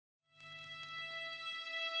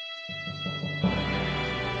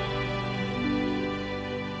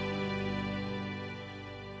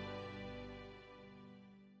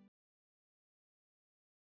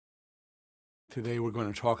Today, we're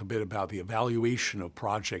going to talk a bit about the evaluation of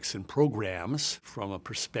projects and programs from a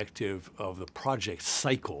perspective of the project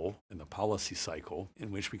cycle and the policy cycle,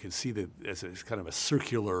 in which we can see that as kind of a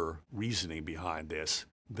circular reasoning behind this,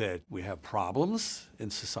 that we have problems in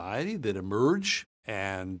society that emerge,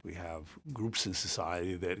 and we have groups in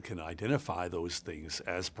society that can identify those things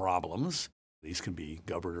as problems. These can be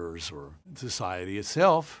governors or society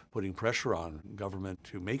itself putting pressure on government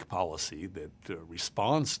to make policy that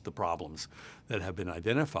responds to the problems that have been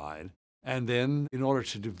identified. And then in order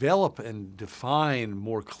to develop and define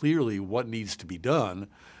more clearly what needs to be done,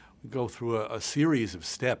 we go through a series of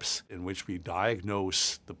steps in which we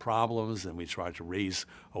diagnose the problems and we try to raise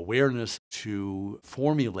awareness to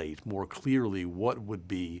formulate more clearly what would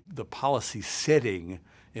be the policy setting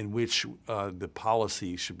in which the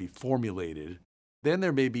policy should be formulated. Then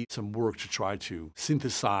there may be some work to try to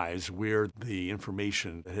synthesize where the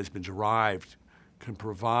information that has been derived can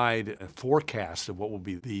provide a forecast of what will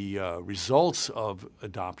be the results of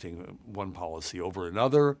adopting one policy over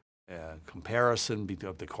another, a comparison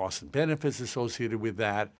of the costs and benefits associated with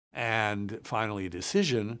that, and finally a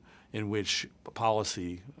decision in which a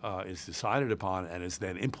policy is decided upon and is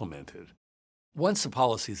then implemented. Once the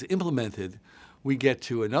policy is implemented, we get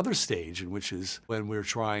to another stage, which is when we're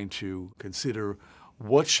trying to consider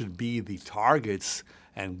what should be the targets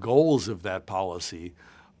and goals of that policy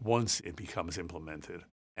once it becomes implemented.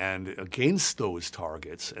 And against those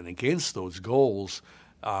targets and against those goals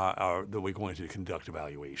that we're going to conduct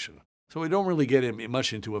evaluation. So we don't really get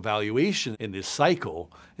much into evaluation in this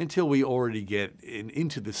cycle until we already get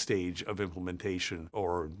into the stage of implementation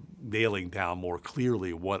or nailing down more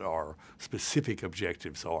clearly what our specific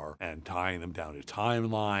objectives are and tying them down to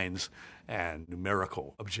timelines and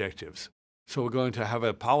numerical objectives. So we're going to have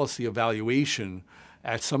a policy evaluation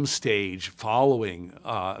at some stage following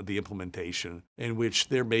the implementation, in which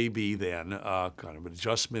there may be then kind of an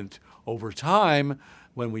adjustment over time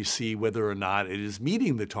when we see whether or not it is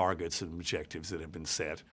meeting the targets and objectives that have been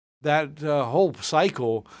set. That whole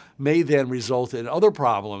cycle may then result in other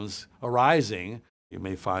problems arising. You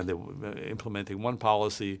may find that implementing one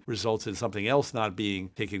policy results in something else not being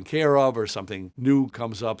taken care of, or something new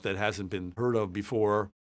comes up that hasn't been heard of before.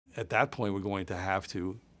 At that point, we're going to have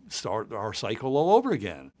to start our cycle all over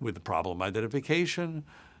again with the problem identification,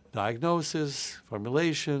 diagnosis,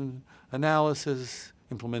 formulation, analysis,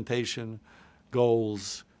 implementation,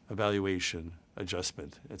 goals, evaluation,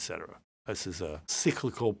 adjustment, etc. This is a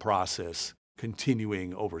cyclical process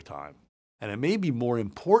continuing over time. And it may be more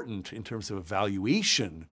important in terms of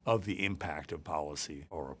evaluation of the impact of policy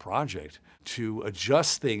or a project to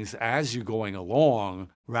adjust things as you're going along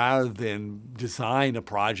rather than design a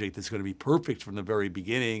project that's going to be perfect from the very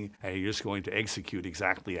beginning and you're just going to execute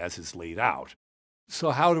exactly as it's laid out.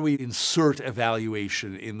 So how do we insert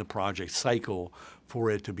evaluation in the project cycle for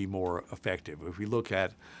it to be more effective? If we look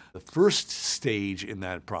at the first stage in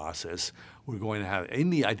that process, we're going to have, in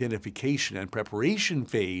the identification and preparation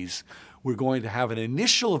phase, we're going to have an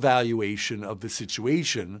initial evaluation of the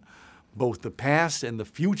situation, both the past and the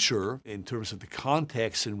future, in terms of the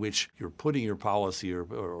context in which you're putting your policy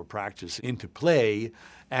or practice into play,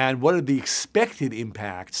 and what are the expected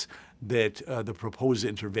impacts that the proposed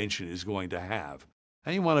intervention is going to have.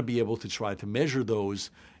 And you want to be able to try to measure those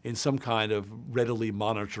in some kind of readily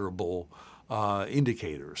monitorable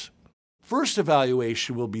indicators. First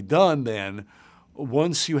evaluation will be done then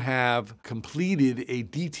once you have completed a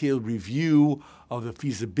detailed review of the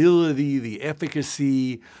feasibility, the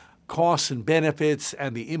efficacy, costs and benefits,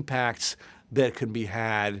 and the impacts that can be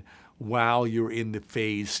had while you're in the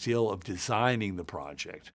phase still of designing the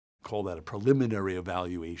project. Call that a preliminary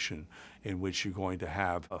evaluation, in which you're going to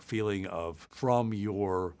have a feeling of, from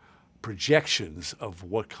your projections of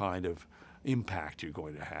what kind of impact you're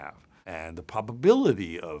going to have, and the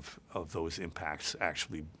probability of those impacts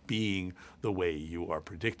actually being the way you are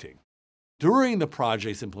predicting. During the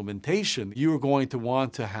project's implementation, you are going to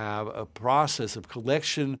want to have a process of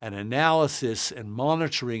collection and analysis and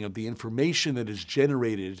monitoring of the information that is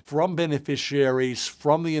generated from beneficiaries,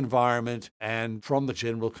 from the environment, and from the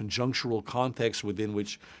general conjunctural context within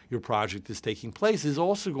which your project is taking place is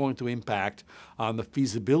also going to impact on the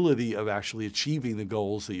feasibility of actually achieving the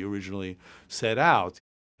goals that you originally set out.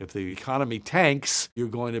 If the economy tanks, you're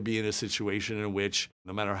going to be in a situation in which,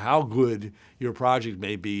 no matter how good your project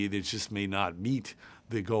may be, it just may not meet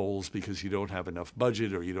the goals because you don't have enough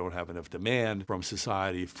budget or you don't have enough demand from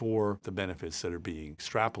society for the benefits that are being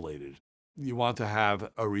extrapolated. You want to have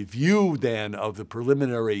a review then of the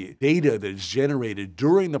preliminary data that is generated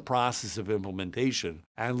during the process of implementation,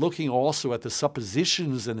 and looking also at the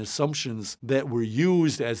suppositions and assumptions that were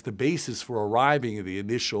used as the basis for arriving at the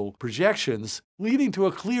initial projections, leading to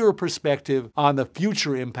a clearer perspective on the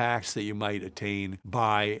future impacts that you might attain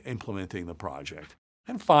by implementing the project.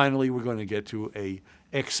 And finally, we're going to get to a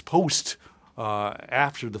ex post,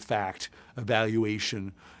 after the fact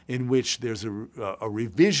evaluation, in which there's a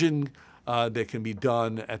revision that can be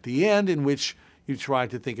done at the end, in which you try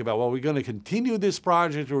to think about, well, we're going to continue this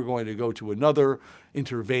project, or we're going to go to another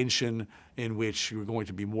intervention in which you're going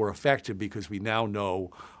to be more effective, because we now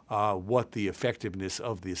know what the effectiveness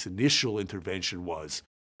of this initial intervention was.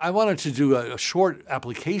 I wanted to do a short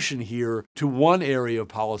application here to one area of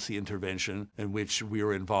policy intervention in which we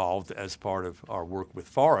are involved as part of our work with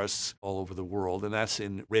forests all over the world, and that's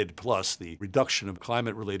in REDD+, the reduction of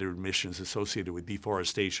climate-related emissions associated with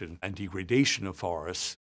deforestation and degradation of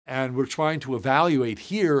forests. And we're trying to evaluate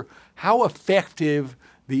here how effective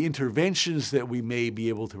the interventions that we may be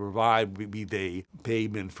able to provide, be they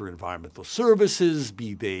payment for environmental services,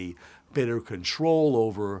 be they better control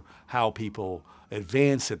over how people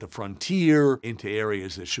advance at the frontier into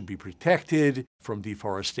areas that should be protected from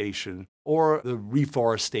deforestation, or the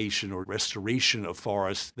reforestation or restoration of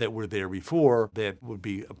forests that were there before, that would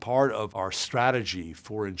be a part of our strategy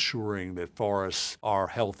for ensuring that forests are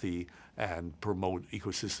healthy and promote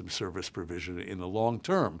ecosystem service provision in the long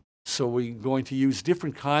term. So we're going to use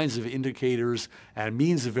different kinds of indicators and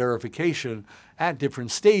means of verification at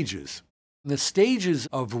different stages. The stages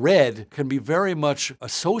of REDD can be very much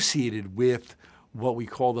associated with what we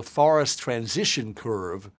call the forest transition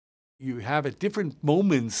curve. You have at different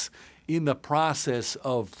moments in the process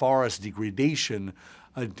of forest degradation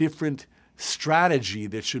a different strategy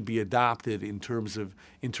that should be adopted in terms of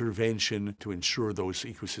intervention to ensure those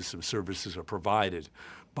ecosystem services are provided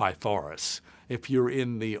by forests. If you're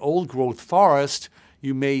in the old growth forest,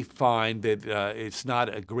 you may find that it's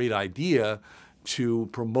not a great idea to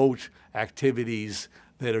promote activities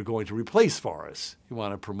that are going to replace forests. You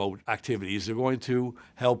want to promote activities that are going to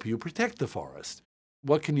help you protect the forest.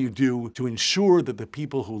 What can you do to ensure that the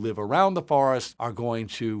people who live around the forest are going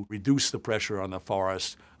to reduce the pressure on the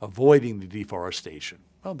forest, avoiding the deforestation?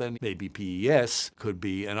 Well, then maybe PES could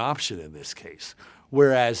be an option in this case.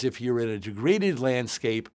 Whereas if you're in a degraded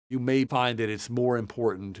landscape, you may find that it's more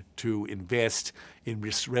important to invest in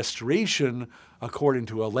restoration according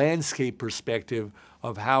to a landscape perspective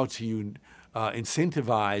of how to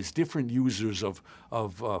incentivize different users of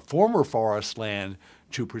former forest land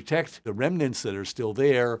to protect the remnants that are still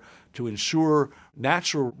there, to ensure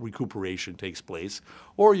natural recuperation takes place,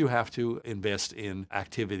 or you have to invest in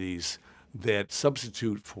activities that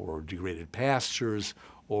substitute for degraded pastures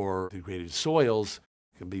or degraded soils.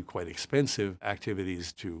 It can be quite expensive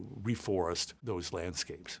activities to reforest those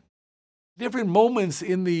landscapes. Different moments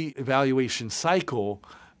in the evaluation cycle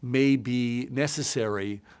may be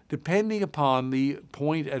necessary depending upon the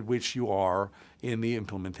point at which you are in the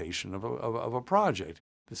implementation of a project.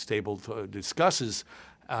 This table discusses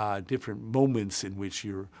different moments in which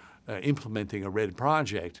you're implementing a REDD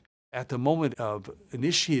project. At the moment of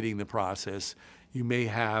initiating the process, you may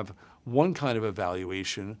have one kind of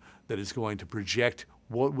evaluation that is going to project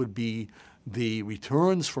what would be the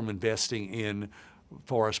returns from investing in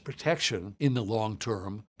forest protection in the long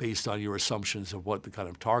term based on your assumptions of what the kind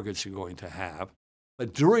of targets you're going to have.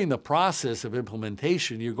 But during the process of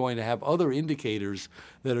implementation, you're going to have other indicators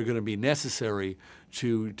that are going to be necessary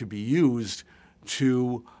to be used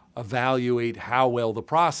to evaluate how well the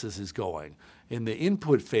process is going. In the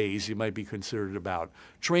input phase, you might be concerned about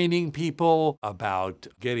training people, about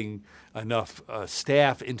getting enough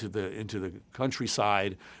staff into the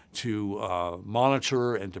countryside to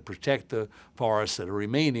monitor and to protect the forests that are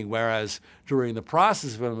remaining, whereas during the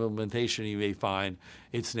process of implementation, you may find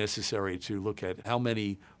it's necessary to look at how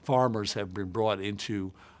many farmers have been brought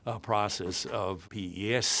into a process of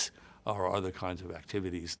PES or other kinds of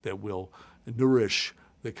activities that will nourish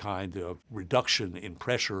the kind of reduction in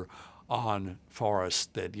pressure on forests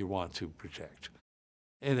that you want to protect.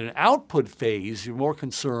 In an output phase, you're more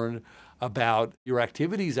concerned about your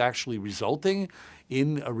activities actually resulting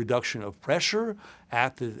in a reduction of pressure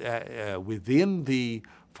at within the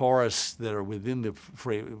forests that are within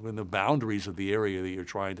the boundaries of the area that you're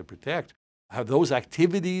trying to protect. Have those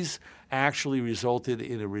activities actually resulted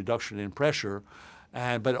in a reduction in pressure?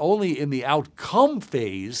 But only in the outcome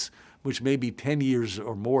phase, which may be 10 years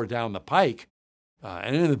or more down the pike,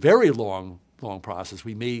 and in a very long process,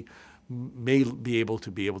 we may be able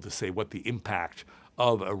to say what the impact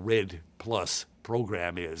of a REDD+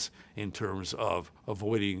 program is in terms of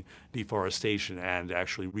avoiding deforestation and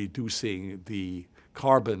actually reducing the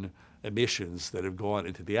carbon emissions that have gone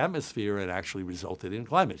into the atmosphere and actually resulted in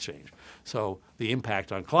climate change. So the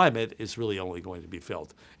impact on climate is really only going to be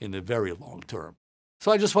felt in the very long term.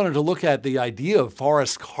 So I just wanted to look at the idea of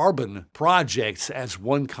forest carbon projects as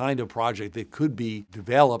one kind of project that could be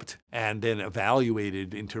developed and then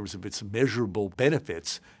evaluated in terms of its measurable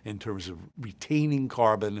benefits in terms of retaining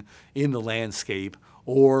carbon in the landscape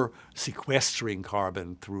or sequestering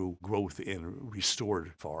carbon through growth in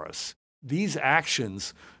restored forests. These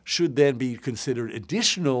actions should then be considered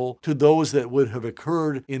additional to those that would have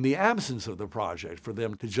occurred in the absence of the project for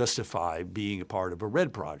them to justify being a part of a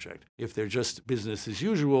REDD project. If they're just business as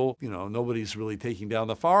usual, nobody's really taking down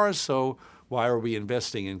the forest, so why are we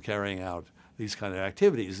investing in carrying out these kind of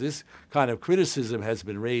activities? This kind of criticism has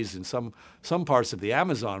been raised in some parts of the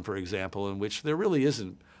Amazon, for example, in which there really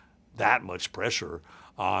isn't that much pressure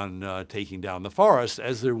on taking down the forest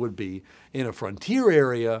as there would be in a frontier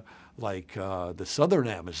area like the southern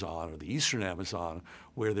Amazon or the eastern Amazon,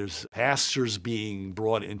 where there's pastures being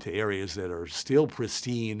brought into areas that are still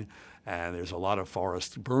pristine, and there's a lot of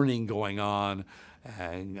forest burning going on,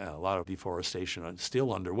 and a lot of deforestation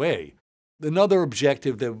still underway. Another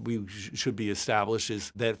objective that we should be established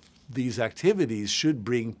is that these activities should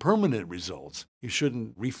bring permanent results. You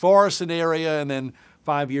shouldn't reforest an area and then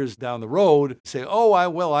 5 years down the road say, oh,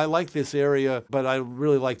 I like this area, but I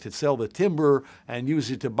really like to sell the timber and use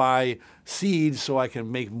it to buy seeds so I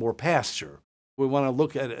can make more pasture. We want to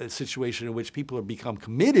look at a situation in which people have become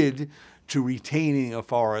committed to retaining a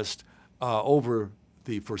forest over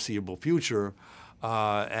the foreseeable future,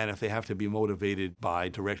 and if they have to be motivated by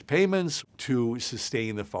direct payments to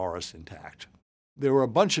sustain the forest intact. There were a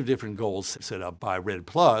bunch of different goals set up by REDD+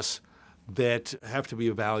 that have to be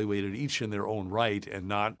evaluated each in their own right and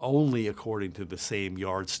not only according to the same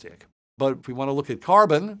yardstick. But if we want to look at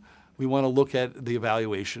carbon, we want to look at the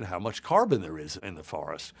evaluation of how much carbon there is in the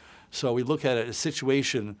forest. So we look at a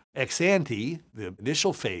situation ex ante, the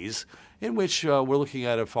initial phase, in which we're looking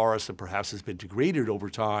at a forest that perhaps has been degraded over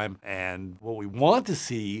time. And what we want to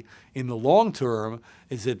see in the long term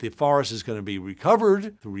is that the forest is going to be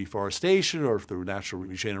recovered through reforestation or through natural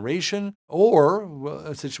regeneration, or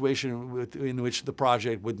a situation in which the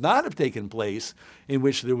project would not have taken place, in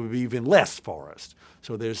which there would be even less forest.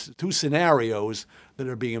 So there's two scenarios that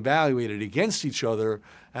are being evaluated against each other,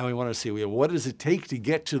 and we want to see, what does it take to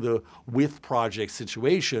get to the with project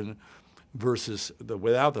situation versus the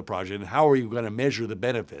without the project, and how are you going to measure the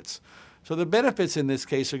benefits? So the benefits in this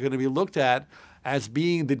case are going to be looked at as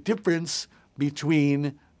being the difference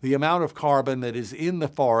between the amount of carbon that is in the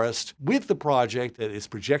forest with the project that is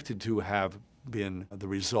projected to have been the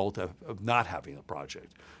result of not having a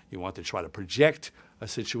project. You want to try to project a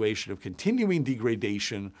situation of continuing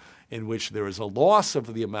degradation in which there is a loss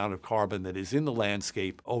of the amount of carbon that is in the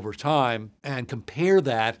landscape over time, and compare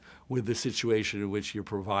that with the situation in which you're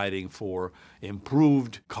providing for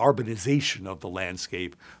improved carbonization of the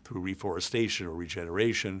landscape through reforestation or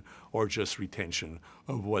regeneration or just retention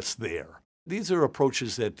of what's there. These are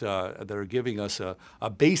approaches that are giving us a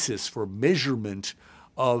basis for measurement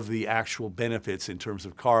of the actual benefits in terms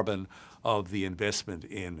of carbon of the investment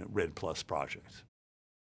in REDD+ projects.